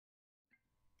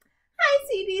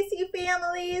CDC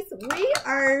families, we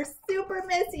are super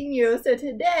missing you. So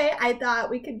today I thought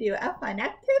we could do a fun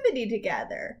activity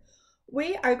together.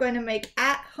 We are going to make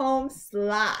at-home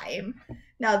slime.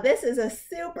 Now this is a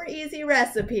super easy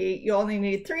recipe. You only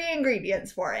need 3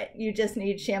 ingredients for it. You just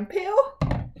need shampoo,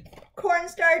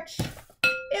 cornstarch,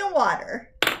 and water.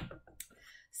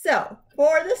 So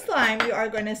for the slime, you are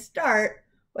going to start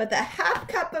with a 1/2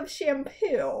 cup of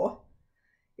shampoo.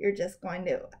 You're just going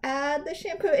to add the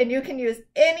shampoo, and you can use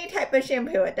any type of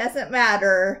shampoo. It doesn't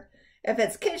matter if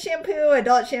it's kid shampoo,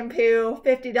 adult shampoo,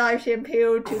 $50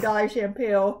 shampoo, $2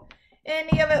 shampoo.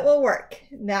 Any of it will work.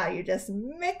 Now you just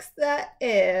mix that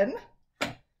in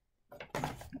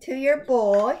to your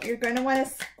bowl. You're going to want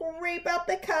to scrape out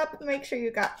the cup. Make sure you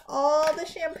got all the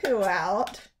shampoo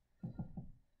out.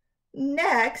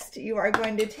 Next, you are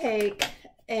going to take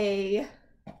a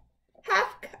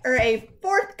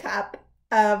 1/4 cup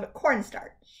of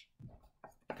cornstarch,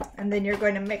 and then you're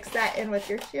going to mix that in with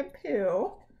your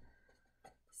shampoo.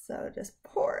 So just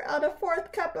pour out a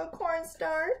 1/4 cup of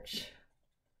cornstarch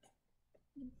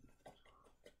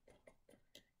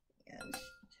and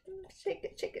shake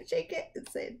it, shake it, shake it.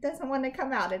 It doesn't want to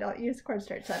come out. I don't use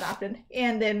cornstarch that often.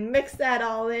 And then mix that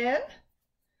all in.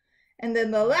 And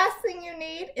then the last thing you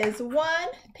need is 1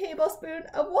 tablespoon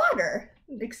of water.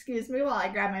 Excuse me while I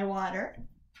grab my water.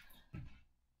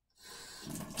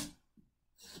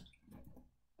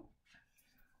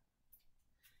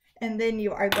 And then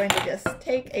you are going to just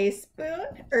take a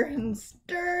spoon and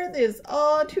stir this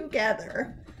all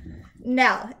together.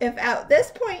 Now, if at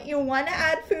this point you want to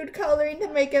add food coloring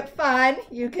to make it fun,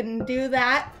 you can do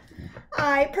that.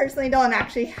 I personally don't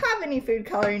actually have any food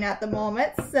coloring at the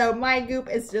moment, so my goop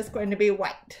is just going to be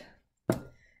white.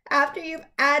 After you've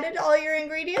added all your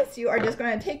ingredients, you are just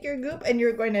going to take your goop and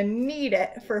you're going to knead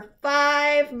it for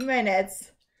 5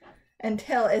 minutes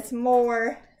until it's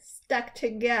more stuck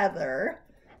together.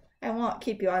 I won't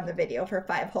keep you on the video for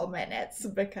 5 whole minutes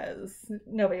because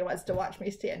nobody wants to watch me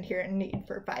stand here and knead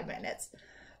for 5 minutes.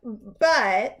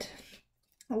 But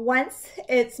once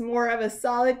it's more of a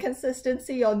solid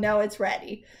consistency, you'll know it's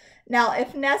ready. Now,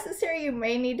 if necessary, you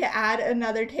may need to add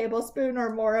another tablespoon or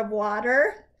more of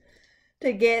water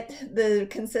to get the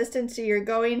consistency you're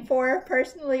going for.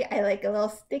 Personally, I like a little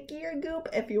stickier goop.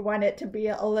 If you want it to be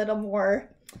a little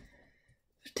more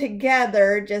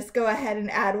together, just go ahead and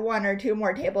add 1 or 2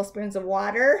 more tablespoons of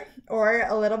water, or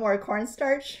a little more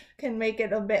cornstarch can make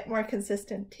it a bit more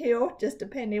consistent too, just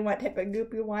depending what type of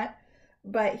goop you want.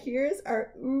 But here's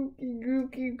our ookie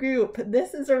gookie goop.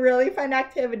 This is a really fun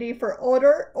activity for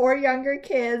older or younger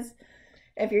kids.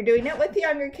 If you're doing it with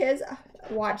younger kids,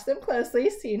 watch them closely,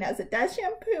 seeing as it does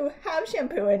have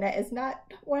shampoo in it. It's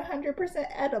not 100%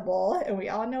 edible, and we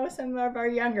all know some of our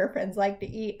younger friends like to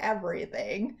eat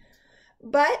everything.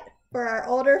 But for our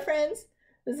older friends,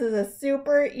 this is a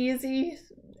super easy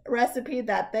recipe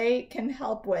that they can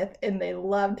help with and they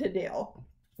love to do.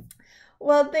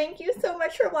 Well, thank you so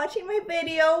much for watching my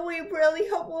video. We really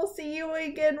hope we'll see you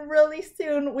again really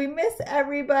soon. We miss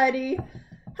everybody.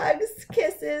 Hugs,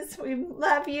 kisses. We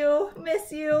love you,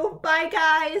 miss you. Bye,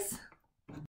 guys.